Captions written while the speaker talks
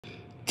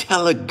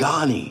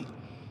Caligani.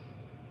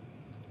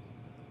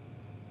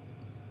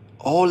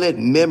 All that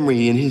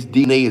memory in his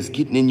DNA is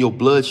getting in your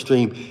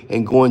bloodstream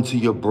and going to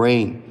your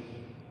brain.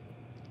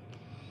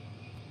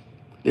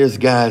 There's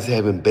guys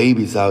having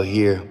babies out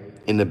here,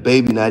 and the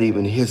baby not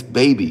even his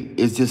baby.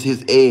 It's just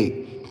his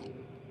egg.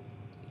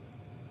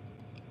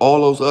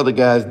 All those other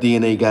guys'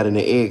 DNA got in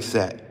the egg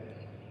sac.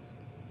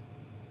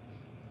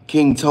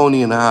 King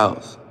Tony in the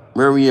house.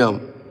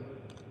 Miriam,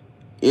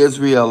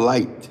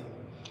 Israelite.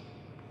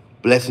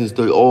 Blessings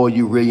to all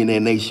you Millionaire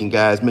Nation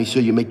guys. Make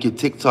sure you make your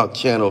TikTok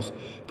channels.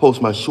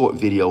 Post my short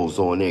videos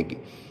on there.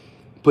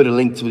 Put a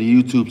link to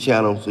the YouTube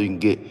channel so you can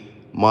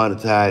get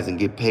monetized and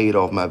get paid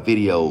off my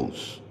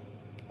videos.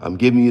 I'm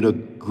giving you the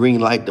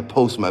green light to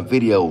post my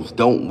videos.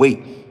 Don't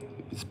wait.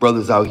 These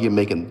brothers out here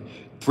making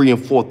 $3,000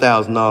 and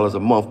 $4,000 a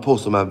month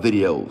posting my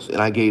videos, and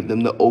I gave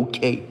them the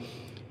okay.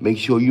 Make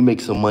sure you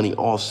make some money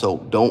also.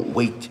 Don't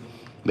wait.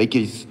 Make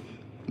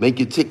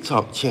your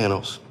TikTok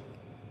channels.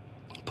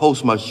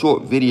 Post my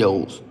short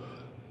videos.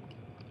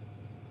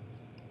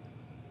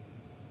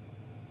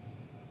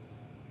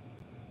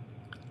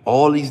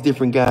 All these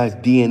different guys'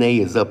 DNA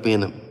is up in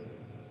them.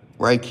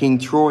 Right, King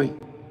Troy?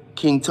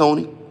 King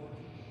Tony?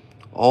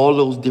 All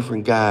those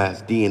different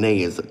guys' DNA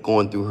is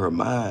going through her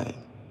mind.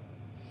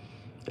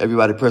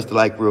 Everybody press the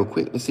like real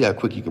quick. Let's see how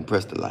quick you can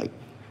press the like.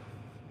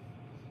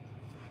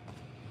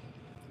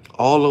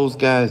 All those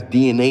guys'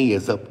 DNA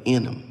is up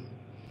in them.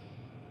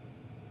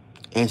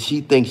 And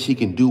she thinks she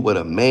can do what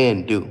a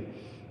man do.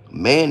 A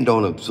man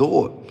don't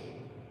absorb.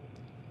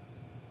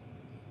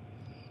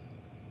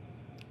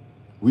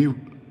 We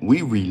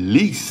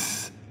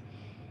release.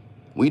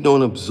 We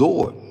don't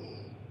absorb.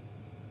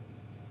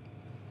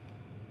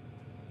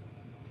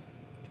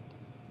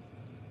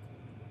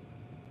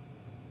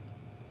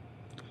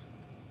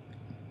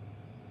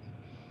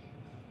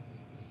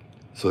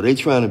 So they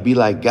trying to be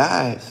like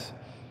guys.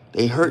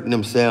 They hurting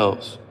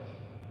themselves.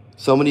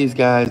 Some of these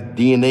guys'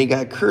 DNA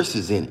got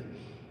curses in it.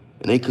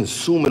 And they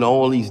consuming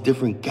all these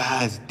different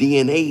guys'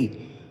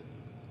 DNA.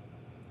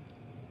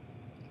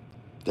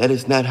 That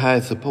is not how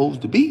it's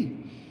supposed to be.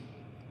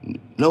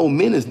 No,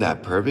 men is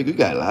not perfect. You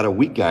got a lot of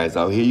weak guys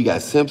out here. You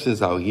got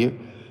Simpsons out here.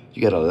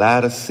 You got a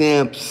lot of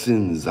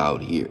Simpsons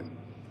out here.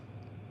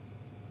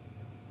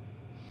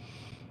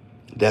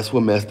 That's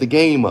what messed the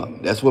game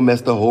up. That's what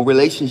messed the whole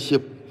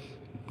relationship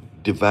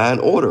divine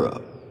order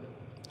up.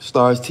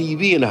 Stars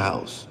TV in the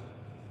house.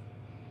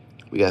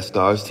 We got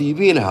Stars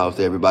TV in the house.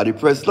 Everybody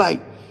press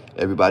like.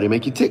 Everybody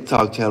make your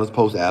TikTok channels.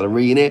 Post Alan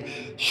Reed in there.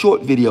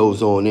 Short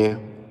videos on there.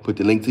 Put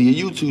the link to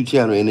your YouTube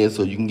channel in there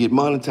so you can get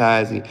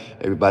monetized. And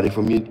everybody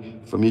from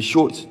your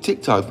shorts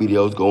TikTok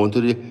videos go into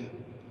the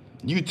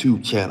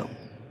YouTube channel.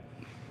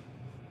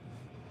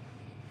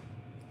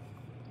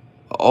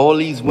 All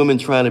these women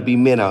trying to be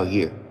men out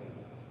here.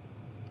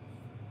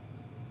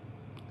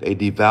 They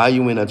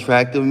devaluing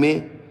attractive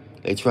men.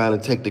 They trying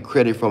to take the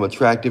credit from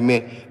attractive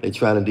men. They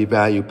trying to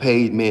devalue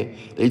paid men.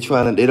 They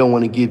don't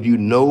want to give you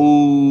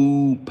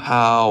no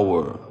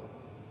power.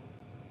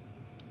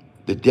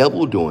 The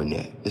devil doing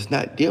that. It's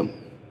not them.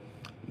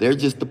 They're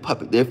just the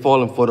puppet. They're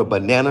falling for the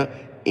banana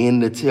in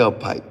the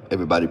tailpipe.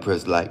 Everybody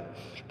press like.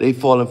 They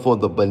falling for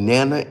the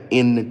banana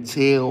in the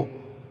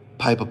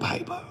tailpipe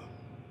piper.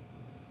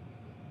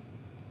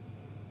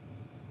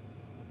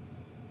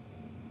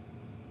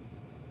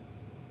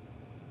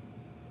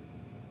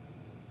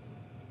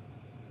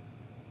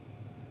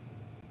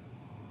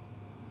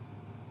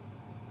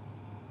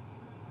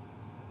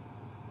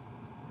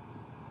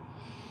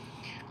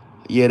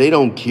 Yeah, they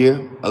don't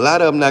care. A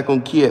lot of them not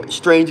going to care.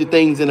 Stranger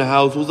Things in the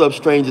house. What's up,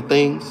 Stranger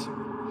Things?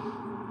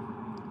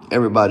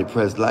 Everybody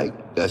press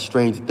like. Got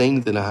Stranger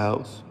Things in the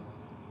house.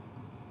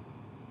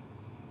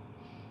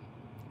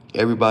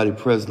 Everybody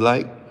press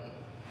like.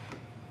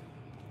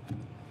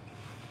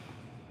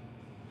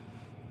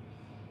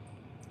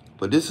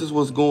 But this is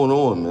what's going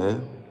on,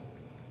 man.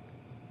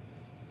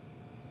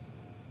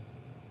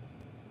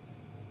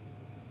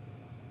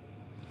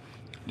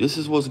 This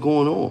is what's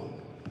going on.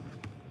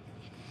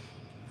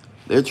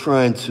 They're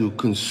trying to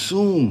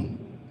consume.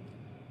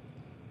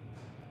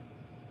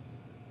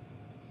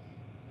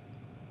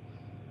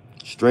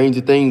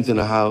 Stranger Things in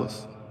the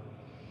house.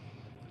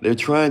 They're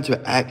trying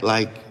to act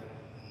like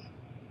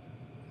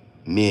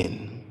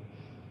men.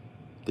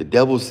 The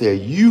devil said,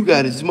 you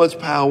got as much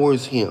power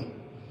as him.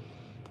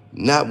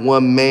 Not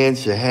one man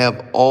should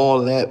have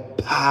all that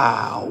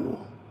power.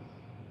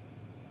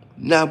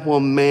 Not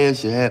one man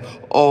should have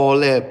all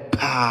that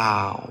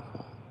power.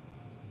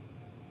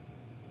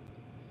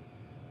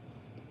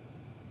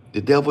 The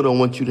devil don't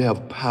want you to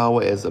have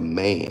power as a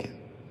man.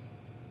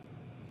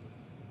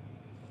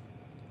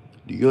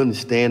 Do you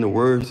understand the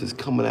words that's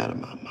coming out of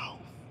my mouth?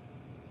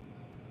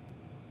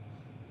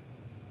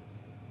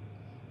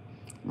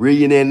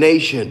 Millionaire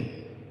Nation,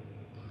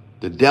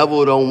 the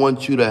devil don't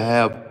want you to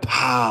have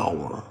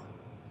power.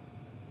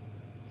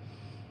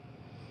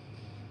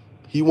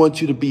 He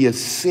wants you to be a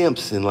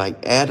Simpson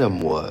like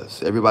Adam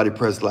was. Everybody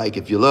press like.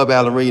 If you love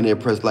Alan Millionaire,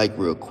 press like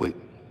real quick.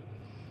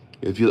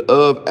 If you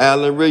love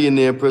Alan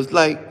Millionaire, press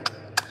like.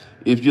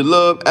 If you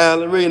love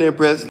Alan Ray, then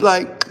press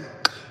like.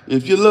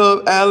 If you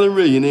love Alan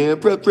Ray, then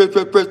press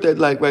that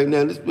like right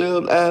now. Let's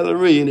love Alan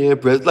Ray, then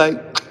press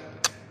like.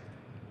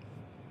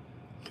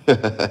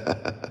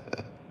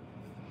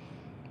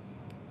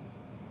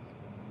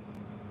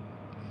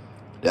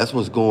 That's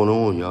what's going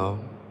on, y'all.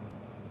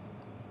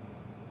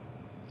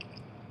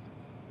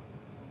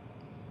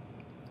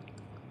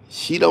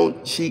 She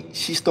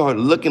started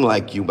looking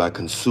like you by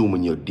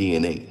consuming your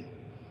DNA.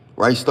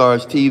 Right,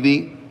 Stars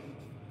TV?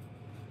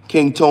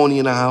 King Tony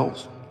in the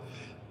house.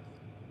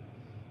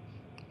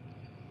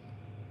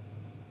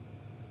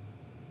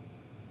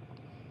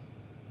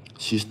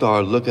 She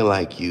started looking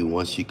like you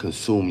once she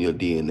consumed your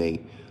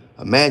DNA.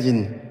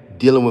 Imagine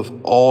dealing with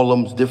all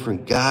them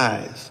different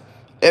guys.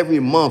 Every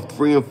month,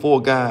 3 and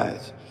 4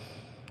 guys.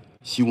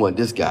 She want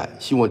this guy.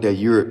 She want that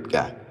Europe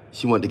guy.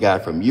 She want the guy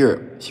from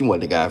Europe. She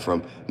want the guy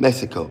from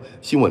Mexico.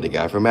 She want the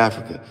guy from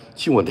Africa.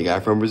 She want the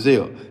guy from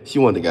Brazil. She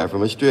want the guy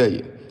from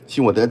Australia.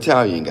 She want the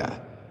Italian guy.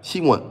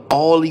 She want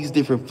all these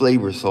different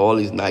flavors for all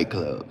these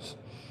nightclubs.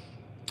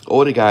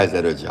 Or the guys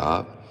at her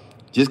job.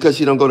 Just because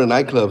she don't go to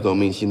nightclubs don't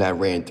mean she not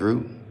ran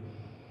through.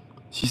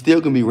 She still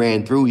can be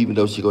ran through even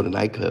though she go to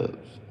nightclubs.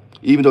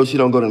 Even though she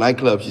don't go to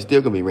nightclubs, she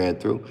still can be ran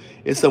through.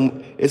 It's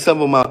some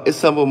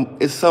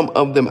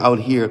of them out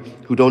here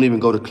who don't even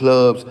go to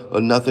clubs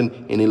or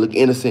nothing, and they look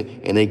innocent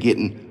and they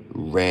getting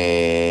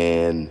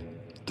ran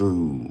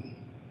through.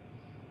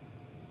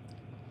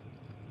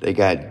 They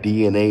got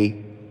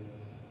DNA.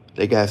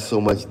 They got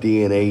so much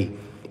DNA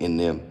in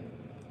them.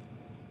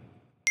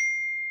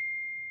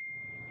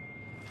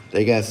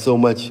 They got so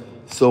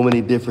many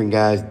different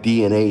guys'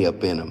 DNA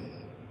up in them.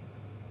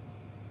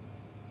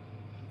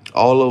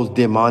 All those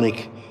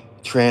demonic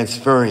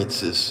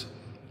transferences.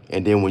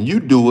 And then when you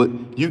do it,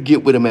 you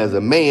get with them as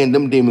a man,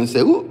 them demons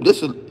say, ooh,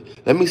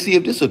 let me see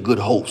if this is a good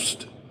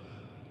host.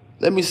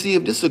 Let me see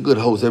if this is a good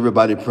host.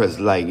 Everybody press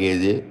like,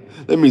 is it?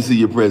 Let me see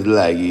you press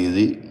like, is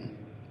it?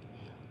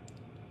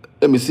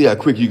 Let me see how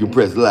quick you can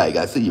press like.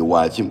 I see you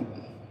watching.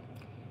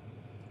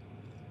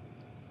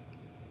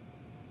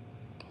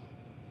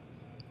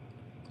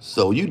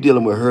 So you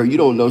dealing with her, you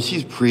don't know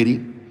she's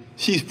pretty.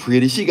 She's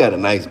pretty. She got a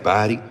nice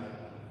body.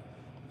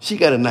 She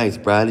got a nice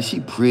body. She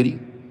pretty.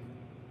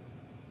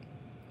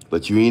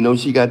 But you ain't know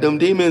she got them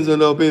demons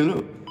up in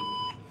her.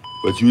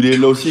 But you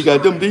didn't know she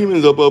got them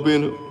demons up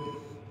in her.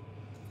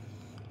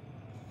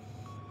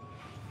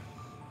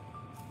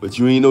 But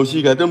you ain't know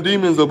she got them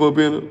demons up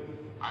in her.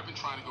 I've been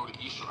trying to go to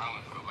Easter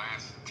Island for the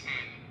last 10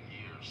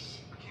 years.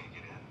 I can't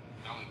get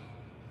in.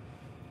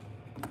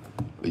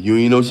 But you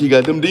ain't know she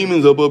got them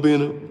demons up in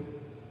her.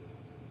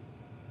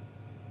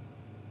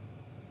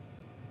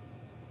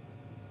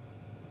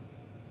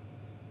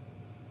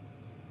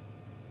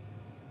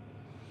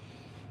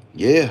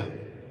 Yeah,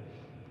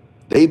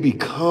 they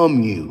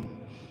become you.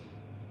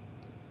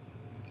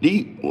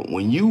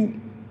 When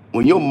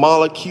your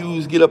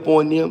molecules get up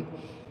on them,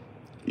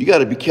 you got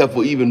to be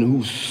careful even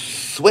whose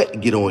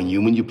sweat get on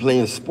you when you're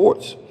playing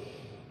sports.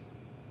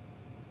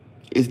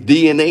 It's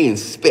DNA and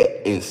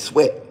spit and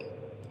sweat.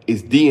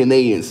 It's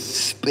DNA and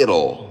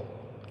spittle.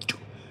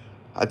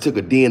 I took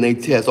a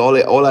DNA test.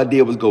 All I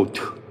did was go.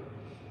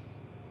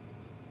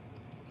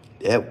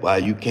 That's why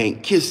you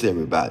can't kiss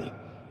everybody.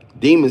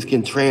 Demons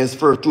can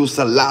transfer through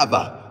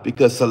saliva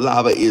because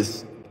saliva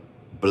is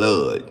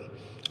blood.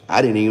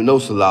 I didn't even know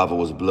saliva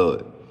was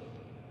blood.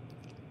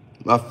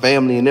 My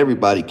family and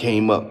everybody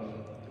came up.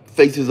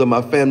 Faces of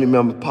my family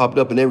members popped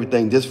up and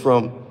everything just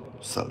from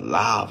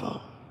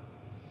saliva.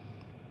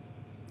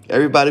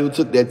 Everybody who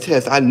took that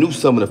test, I knew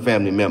some of the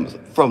family members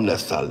from the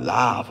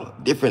saliva.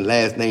 Different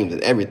last names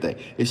and everything.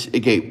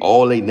 It gave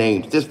all their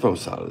names just from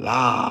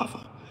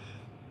saliva.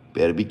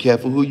 Better be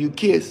careful who you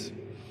kiss.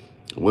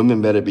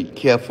 Women better be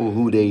careful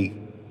who they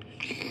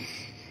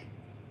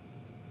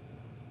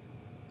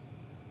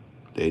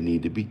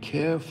need to be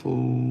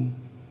careful.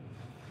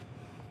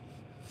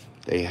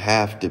 They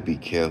have to be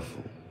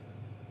careful.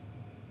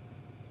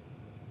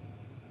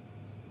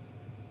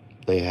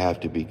 They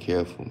have to be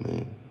careful,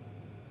 man.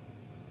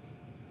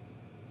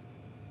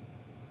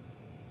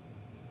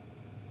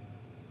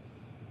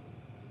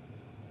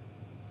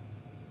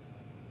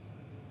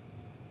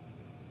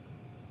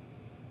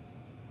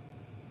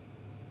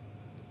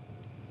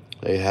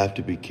 They have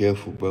to be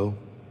careful, bro.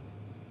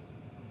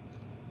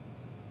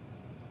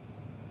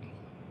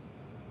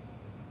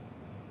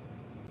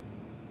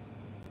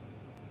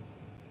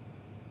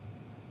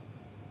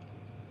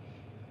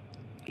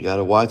 You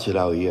gotta watch it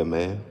out here,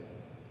 man.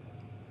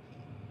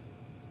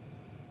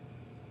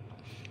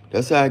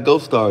 That's how it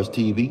goes, Stars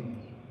TV.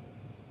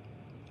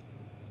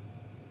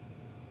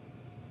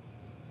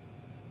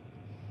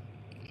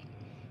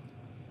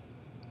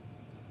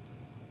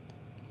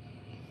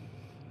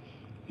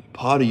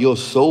 Part of your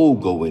soul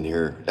go in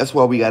here. That's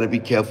why we got to be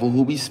careful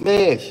who we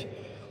smash.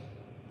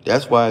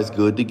 That's why it's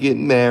good to get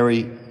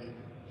married.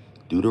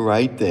 Do the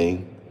right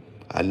thing.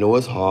 I know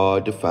it's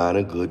hard to find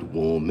a good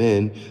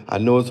woman. I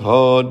know it's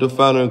hard to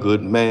find a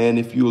good man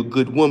if you're a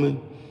good woman.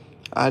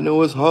 I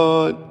know it's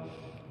hard,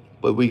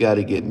 but we got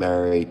to get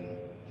married.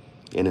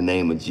 in the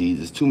name of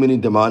Jesus. Too many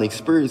demonic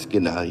spirits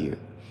getting out here.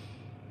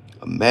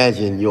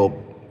 Imagine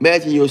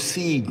your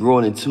seed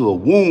growing into a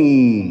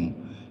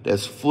womb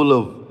that's full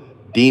of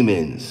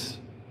demons.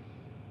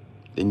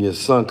 Then your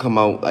son come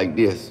out like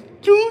this.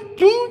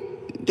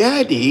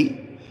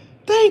 Daddy,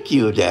 thank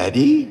you,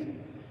 Daddy.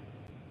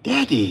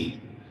 Daddy,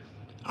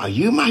 are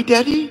you my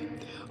daddy?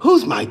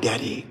 Who's my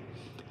daddy?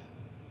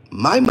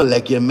 My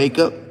molecular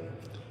makeup,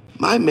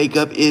 my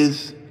makeup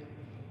is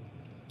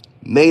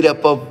made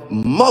up of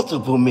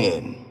multiple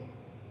men.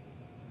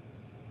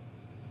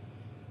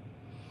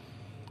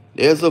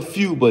 There's a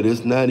few, but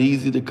it's not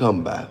easy to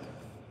come by.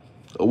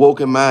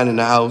 Awoken mind in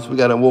the house. We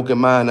got a awoken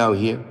mind out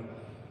here.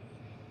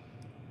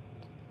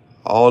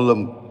 All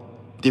them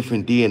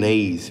different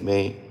DNAs,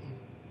 man.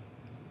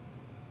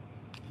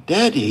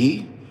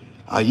 Daddy,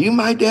 are you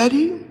my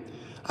daddy?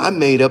 I'm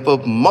made up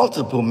of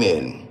multiple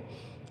men,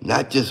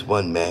 not just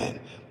one man.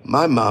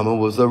 My mama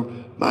was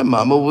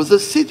a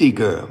city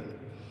girl.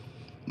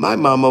 My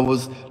mama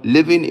was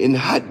living in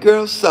hot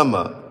girl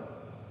summer.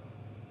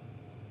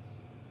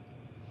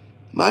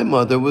 My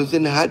mother was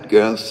in hot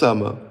girl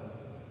summer.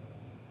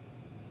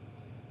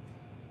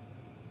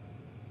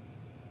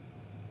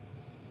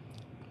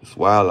 It's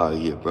wild out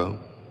here, bro.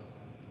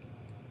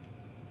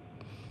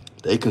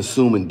 They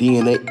consuming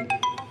DNA.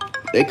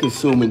 They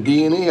consuming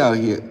DNA out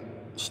here.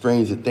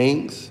 Stranger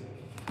things.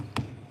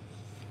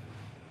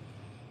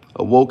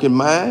 Awoken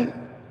mind.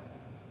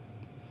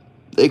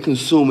 They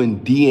consuming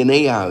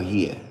DNA out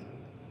here.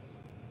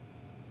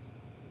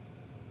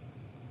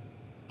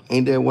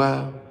 Ain't that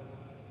wild?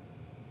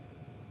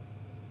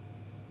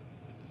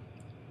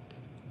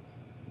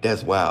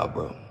 That's wild,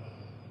 bro.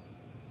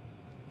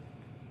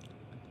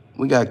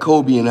 We got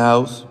Kobe in the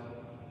house.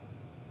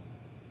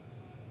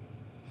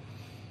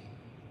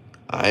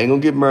 I ain't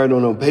gonna get married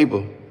on no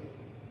paper,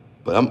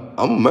 but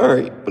I'm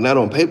married, but not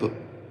on paper.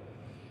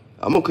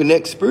 I'm gonna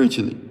connect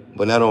spiritually,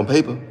 but not on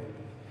paper.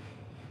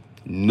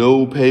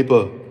 No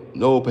paper,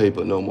 no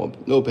paper, no more,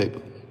 no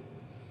paper.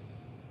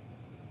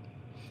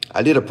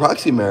 I did a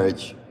proxy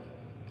marriage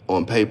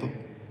on paper,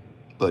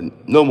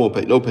 but no more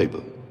paper, no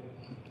paper,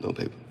 no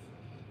paper,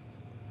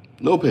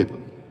 no paper.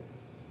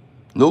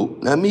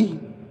 Nope, not me.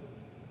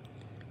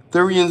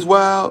 Thurian's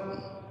wild.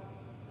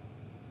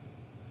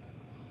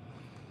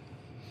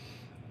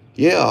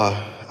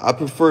 Yeah, I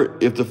prefer,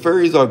 if the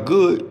fairies are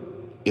good,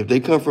 if they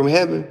come from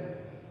heaven,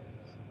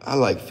 I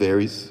like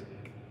fairies.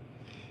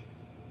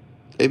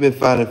 They've been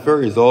finding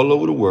fairies all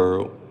over the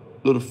world,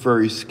 little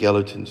fairy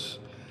skeletons.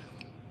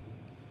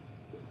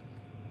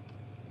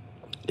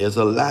 There's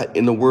a lot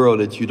in the world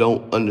that you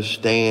don't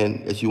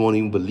understand, that you won't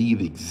even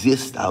believe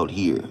exists out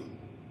here.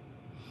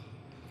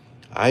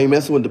 I ain't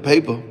messing with the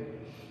paper.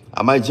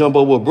 I might jump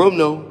over a broom,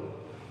 though.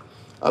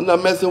 I'm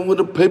not messing with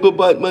the paper,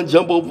 but I might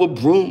jump over a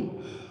broom.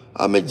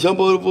 I may jump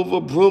over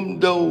a broom,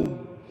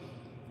 though.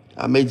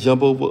 I may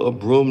jump over a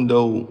broom,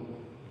 though.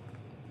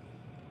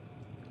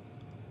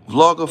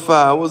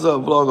 Vlogify, what's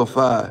up,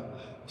 Vlogify?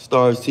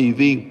 Stars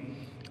TV.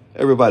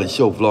 Everybody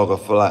show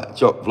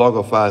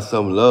Vlogify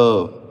some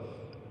love.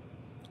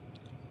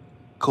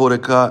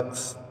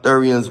 Codecots,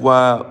 Thurian's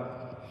wild.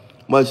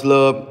 Much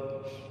love.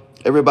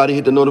 Everybody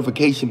hit the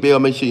notification bell.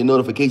 Make sure your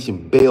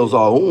notification bells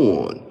are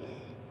on.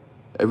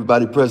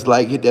 Everybody press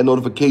like, hit that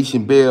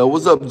notification bell.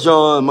 What's up,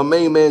 John? My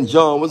main man,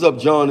 John. What's up,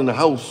 John, in the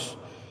house?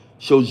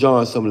 Show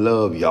John some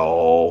love,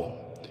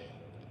 y'all.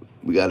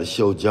 We got to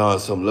show John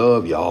some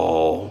love,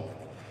 y'all.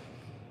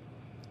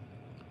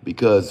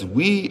 Because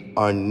we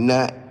are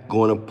not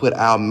going to put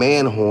our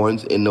man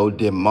horns in no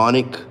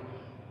demonic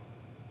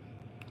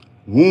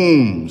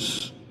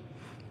wombs.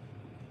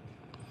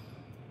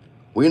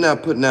 We're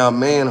not putting our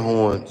man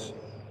horns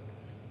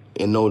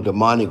in no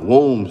demonic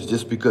wombs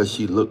just because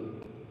she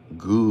looked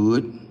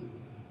good.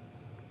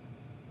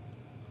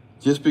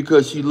 Just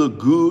because she looked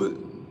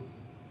good.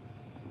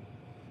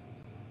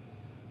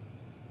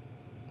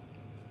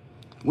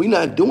 We're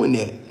not doing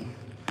that.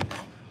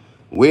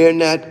 We're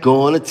not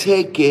gonna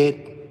take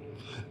it.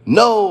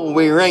 No,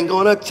 we ain't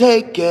gonna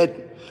take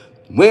it.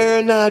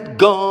 We're not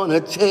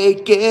gonna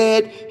take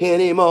it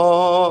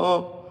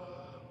anymore.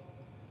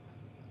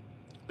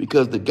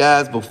 Because the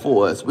guys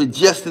before us, we're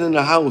Justin in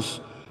the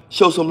house.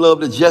 Show some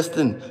love to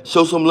Justin.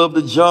 Show some love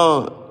to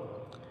John.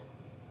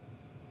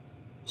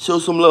 Show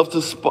some love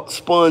to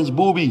Sponge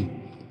Booby.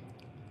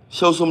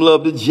 Show some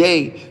love to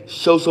Jay.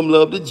 Show some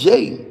love to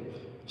Jay.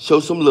 Show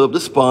some love to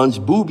Sponge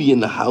Booby in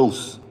the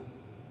house.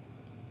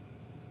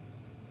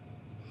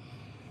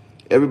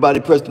 Everybody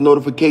press the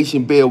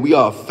notification bell. We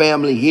are a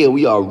family here.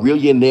 We are a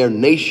Millionaire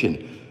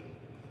Nation.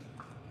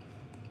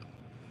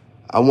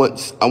 I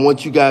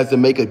want you guys to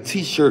make a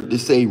t-shirt to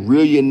say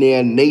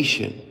Millionaire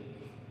Nation.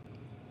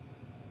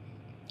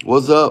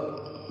 What's up?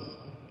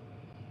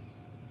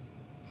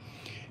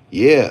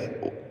 Yeah.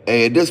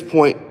 Hey, at this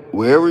point,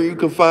 wherever you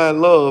can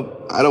find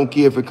love, I don't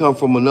care if it comes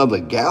from another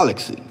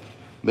galaxy.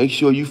 Make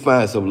sure you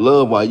find some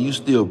love while you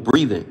still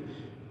breathing.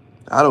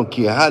 I don't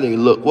care how they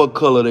look, what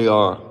color they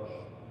are.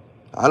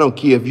 I don't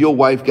care if your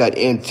wife got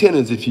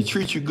antennas. If she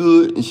treats you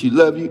good and she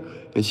loves you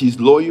and she's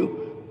loyal,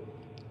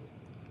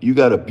 You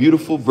got a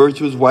beautiful,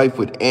 virtuous wife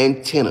with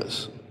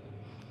antennas.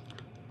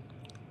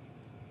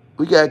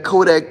 We got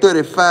Kodak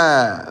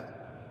 35.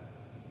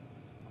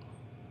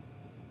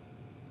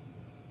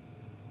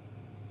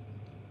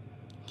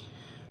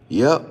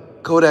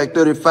 Yep, Kodak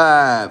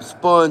 35.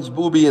 Sponge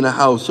Booby in the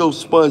house. Show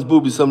Sponge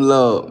Booby some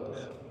love.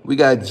 We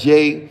got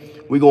Jay.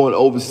 We going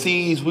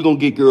overseas. We going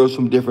to get girls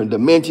from different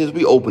dimensions.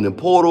 We opening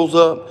portals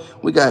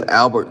up. We got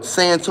Albert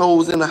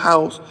Santos in the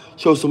house.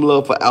 Show some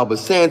love for Albert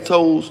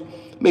Santos.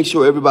 Make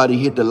sure everybody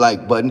hit the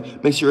like button.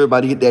 Make sure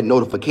everybody hit that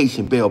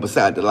notification bell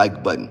beside the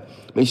like button.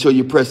 Make sure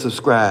you press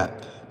subscribe.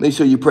 Make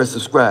sure you press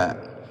subscribe.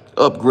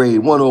 Upgrade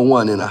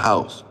 101 in the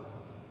house.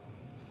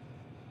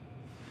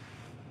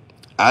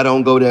 I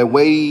don't go that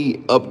way.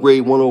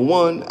 Upgrade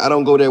 101. I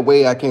don't go that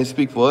way. I can't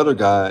speak for other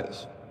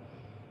guys.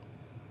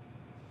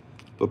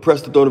 But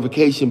press the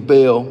notification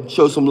bell.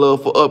 Show some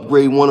love for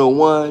Upgrade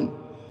 101.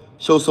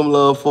 Show some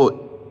love for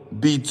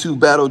B2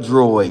 Battle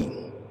Droid.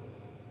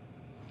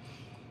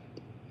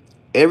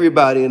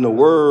 Everybody in the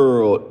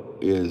world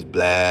is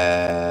black.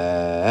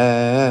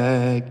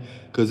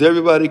 Because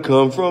everybody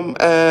come from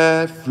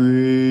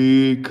Africa.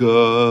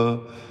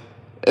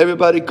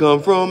 Everybody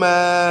come from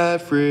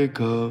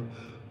Africa.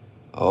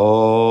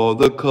 All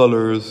the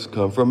colors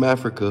come from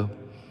Africa.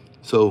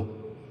 So,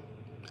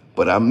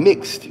 but I'm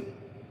mixed.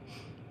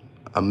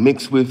 I'm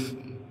mixed with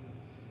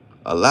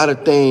a lot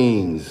of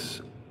things,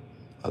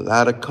 a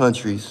lot of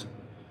countries.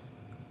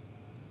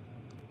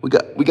 We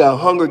got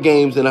Hunger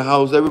Games in the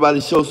house.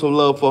 Everybody show some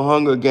love for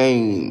Hunger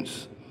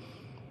Games.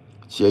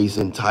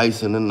 Jason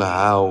Tyson in the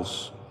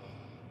house.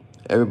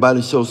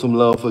 Everybody show some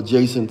love for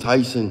Jason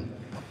Tyson.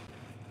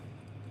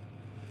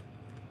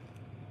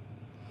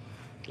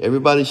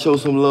 Everybody show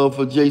some love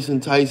for Jason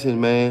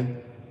Tyson,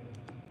 man.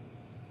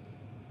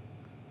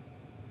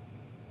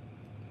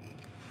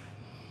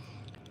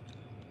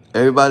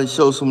 Everybody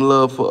show some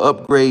love for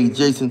Upgrade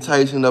Jason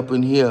Tyson up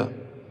in here.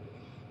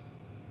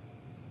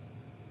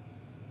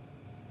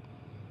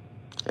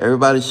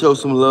 Everybody show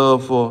some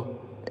love for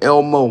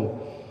Elmo.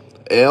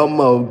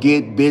 Elmo,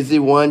 get busy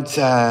one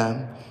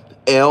time.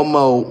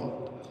 Elmo.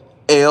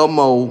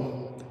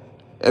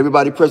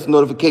 Everybody press the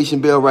notification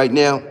bell right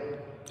now.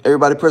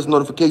 Everybody press the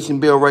notification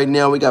bell right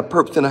now. We got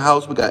Perps in the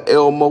house. We got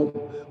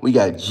Elmo. We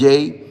got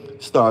Jay.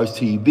 Stars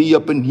TV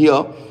up in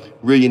here.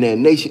 Millionaire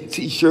Nation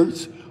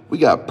t-shirts. We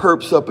got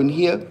Perps up in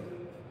here.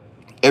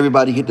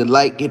 Everybody hit the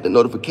like, hit the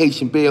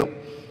notification bell.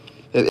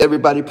 Have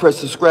everybody press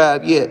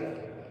subscribe yet?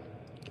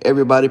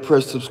 Everybody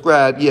press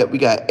subscribe yet? We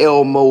got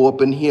Elmo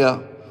up in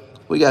here.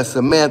 We got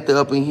Samantha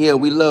up in here.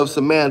 We love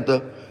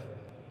Samantha.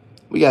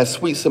 We got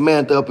sweet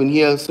Samantha up in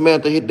here.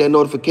 Samantha, hit that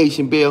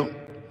notification bell.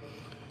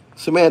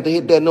 Samantha,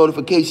 hit that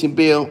notification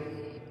bell.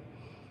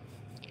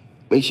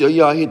 Make sure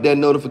y'all hit that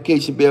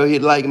notification bell,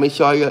 hit like, make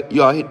sure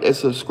y'all hit that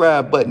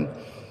subscribe button.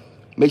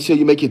 Make sure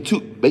you make your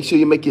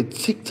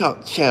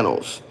TikTok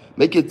channels.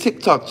 Make your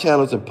TikTok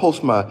channels and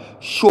post my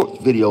short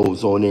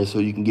videos on there so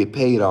you can get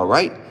paid, all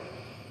right?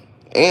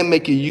 And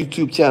make your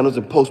YouTube channels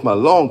and post my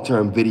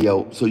long-term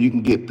video so you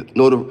can get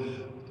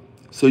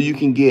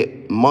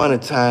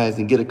monetized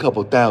and get a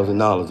couple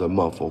 $1,000s a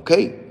month,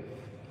 okay?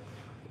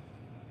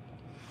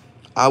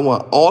 I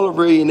want all of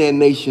Millionaire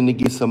Nation to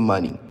get some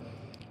money.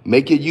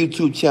 Make your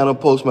YouTube channel,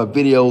 post my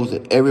videos,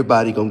 and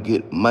everybody gonna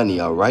get money,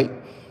 all right?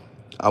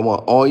 I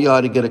want all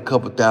y'all to get a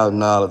couple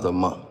 $1,000s a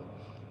month.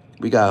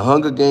 We got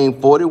Hunger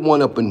Game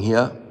 41 up in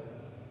here.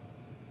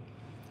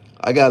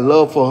 I got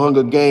love for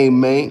Hunger Game,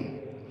 man.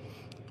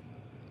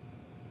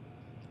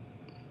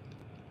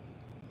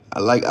 I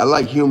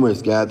like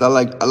humorous guys. I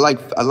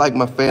like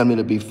my family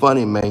to be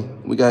funny,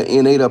 man. We got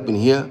N8 up in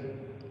here.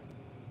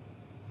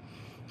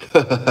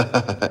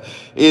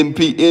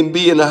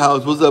 NB in the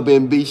house. What's up,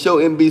 NB? Show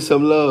NB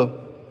some love.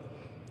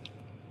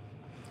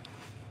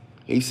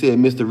 He said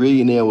Mr.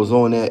 Millionaire was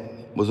on that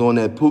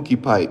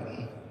Pookie pipe.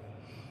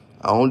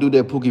 I don't do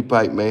that Pookie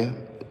pipe,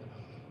 man.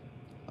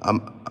 I'm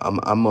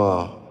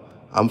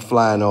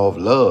flying off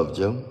love,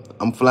 Joe.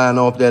 I'm flying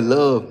off that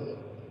love.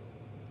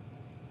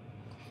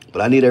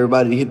 But I need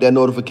everybody to hit that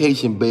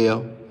notification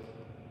bell.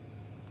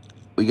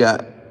 We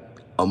got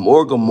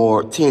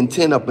Amorgamore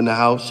 1010 up in the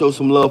house. Show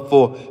some love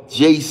for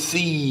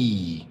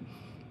JC.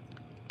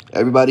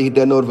 Everybody hit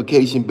that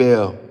notification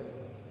bell.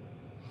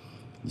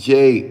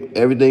 Jay,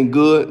 everything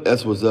good?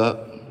 That's what's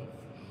up.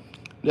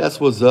 That's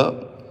what's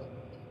up.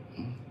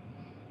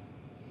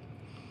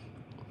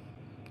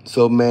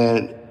 So,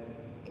 man,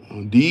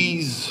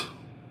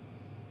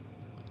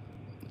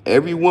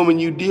 every woman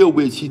you deal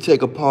with, she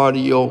take a part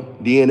of your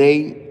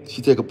DNA.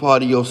 She take a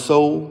part of your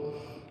soul.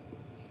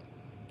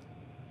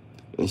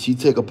 And she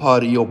take a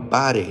part of your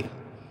body.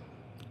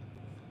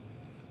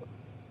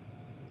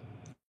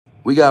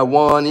 We got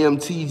Juan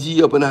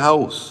MTG up in the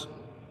house.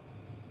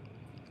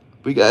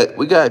 We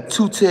got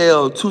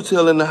Two-Tail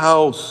in the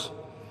house.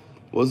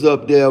 What's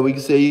up there? We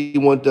can say you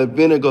want that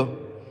vinegar.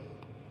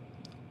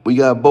 We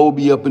got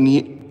Bobby up in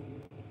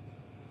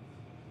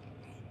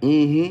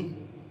here.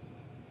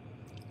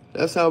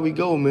 That's how we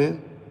go,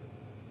 man.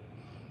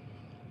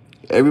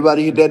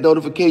 Everybody hit that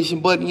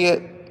notification button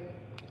yet?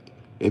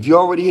 If you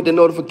already hit the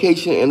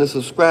notification and the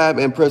subscribe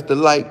and press the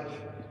like,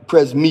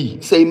 press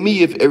me. Say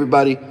me if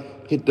everybody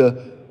hit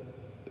the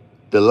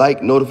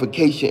like,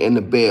 notification, and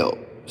the bell.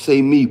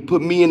 Say me.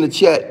 Put me in the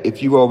chat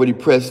if you already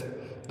pressed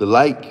the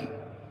like,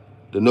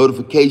 the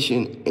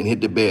notification, and hit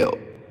the bell.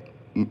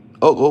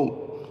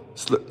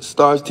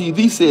 Stars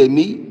TV said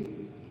me.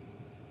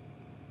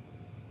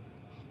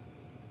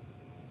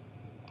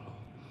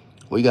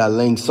 We got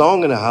Lang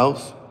Song in the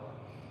house.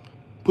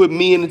 Put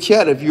me in the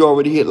chat if you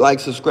already hit like,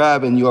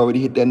 subscribe, and you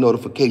already hit that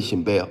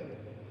notification bell.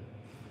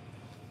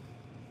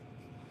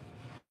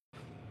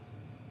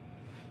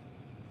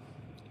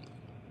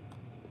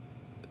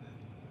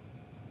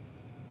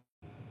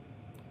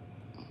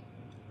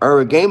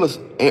 Eric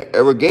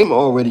Gamer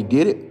already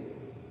did it.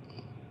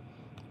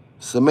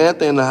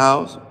 Samantha in the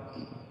house.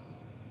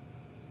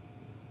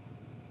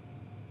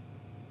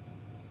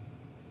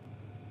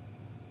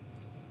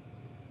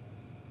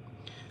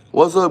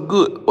 What's up,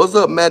 good? What's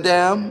up,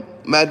 madam?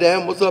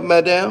 Madam, what's up,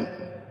 madam?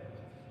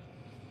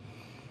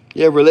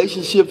 Yeah,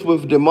 relationships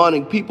with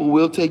demonic people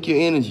will take your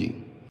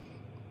energy.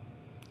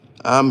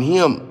 I'm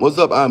him. What's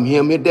up? I'm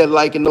him. Hit that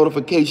like and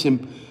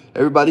notification.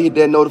 Everybody hit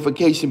that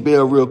notification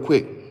bell real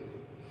quick.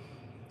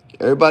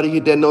 Everybody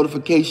hit that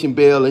notification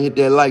bell and hit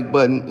that like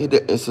button. Hit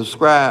that and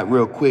subscribe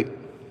real quick.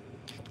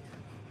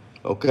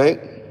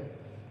 Okay?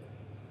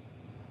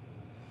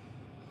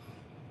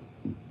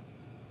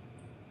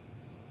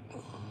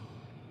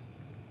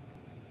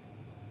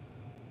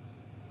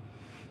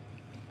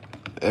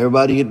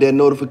 Everybody hit that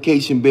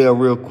notification bell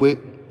real quick.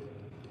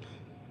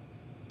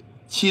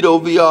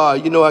 Cheeto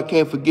VR, you know I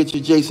can't forget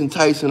you. Jason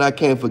Tyson, I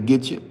can't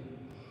forget you.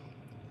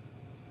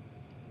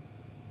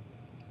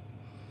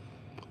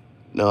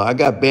 No, I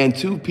got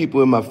Bantu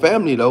people in my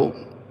family, though.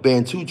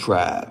 Bantu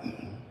tribe.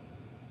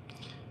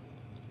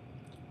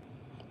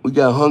 We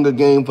got Hunger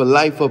Game for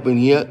Life up in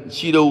here.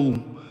 Cheeto,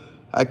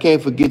 I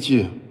can't forget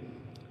you.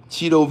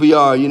 Cheeto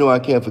VR, you know I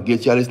can't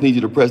forget you. I just need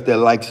you to press that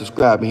like,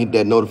 subscribe, and hit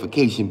that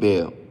notification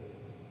bell.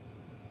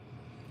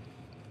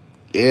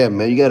 Yeah,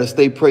 man, you got to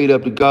stay prayed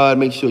up to God.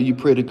 Make sure you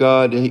pray to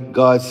God that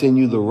God send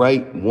you the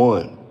right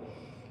one.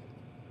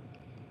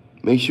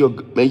 Make sure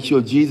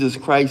Jesus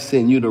Christ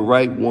send you the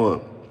right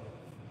one.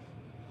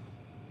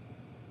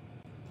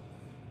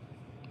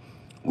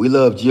 We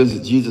love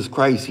Jesus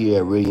Christ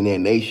here at Millionaire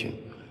Nation.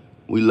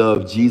 We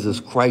love Jesus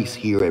Christ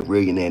here at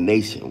Millionaire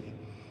Nation.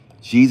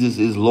 Jesus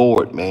is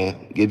Lord,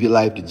 man. Give your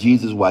life to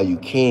Jesus while you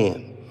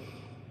can.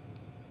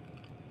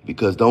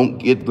 Because don't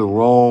get the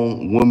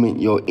wrong woman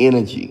your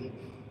energy.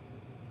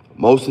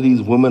 Most of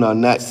these women are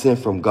not sent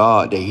from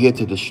God. They're here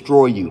to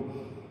destroy you.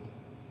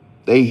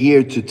 They're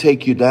here to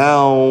take you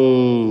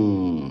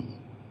down.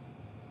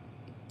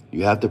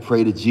 You have to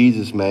pray to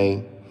Jesus,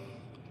 man.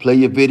 Play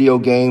your video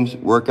games,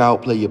 work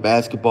out, play your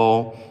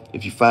basketball.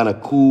 If you find a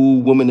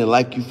cool woman that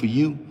like you for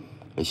you,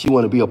 and she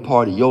want to be a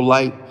part of your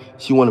life,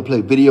 she want to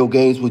play video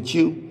games with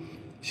you,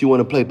 she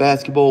want to play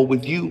basketball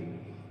with you,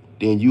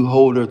 then you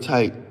hold her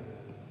tight.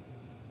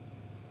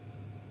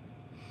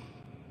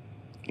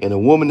 And a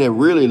woman that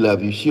really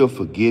loves you, she'll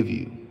forgive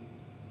you.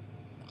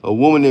 A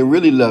woman that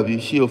really loves you,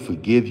 she'll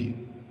forgive you.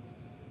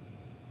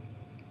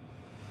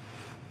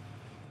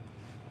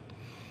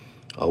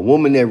 A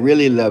woman that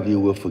really loves you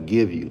will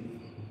forgive you.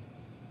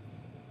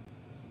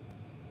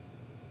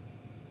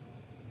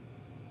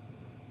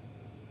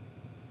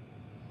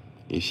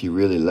 If she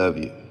really loves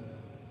you.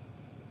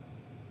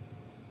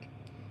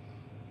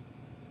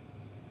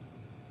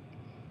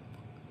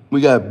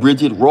 We got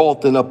Bridget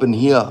Rolton up in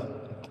here.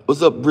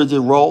 What's up,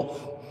 Bridget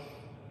Rolf?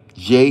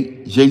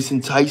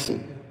 Jason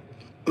Tyson.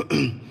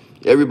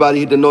 Everybody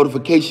hit the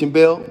notification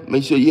bell.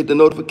 Make sure you hit the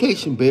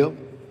notification bell.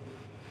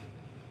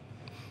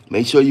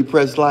 Make sure you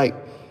press like.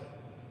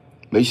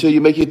 Make sure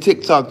you make your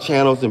TikTok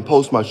channels and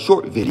post my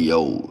short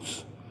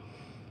videos.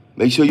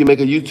 Make sure you make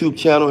a YouTube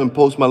channel and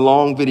post my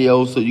long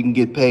videos so you can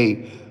get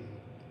paid.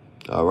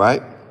 All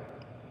right?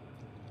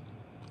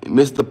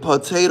 Mr.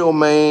 Potato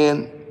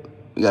Man.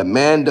 We got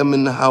Mandem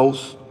in the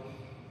house.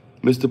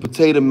 Mr.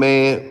 Potato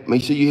Man,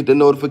 make sure you hit the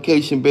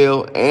notification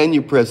bell and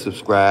you press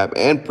subscribe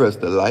and press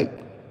the like.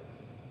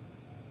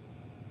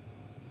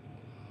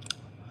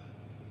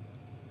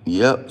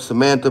 Yep,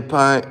 Samantha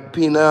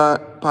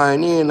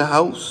Pioneer in the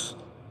house.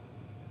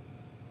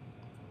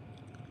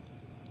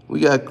 We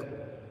got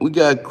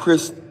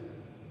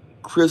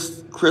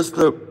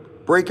Krista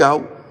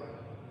Breakout.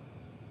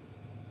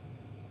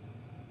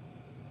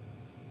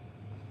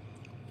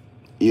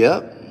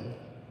 Yep.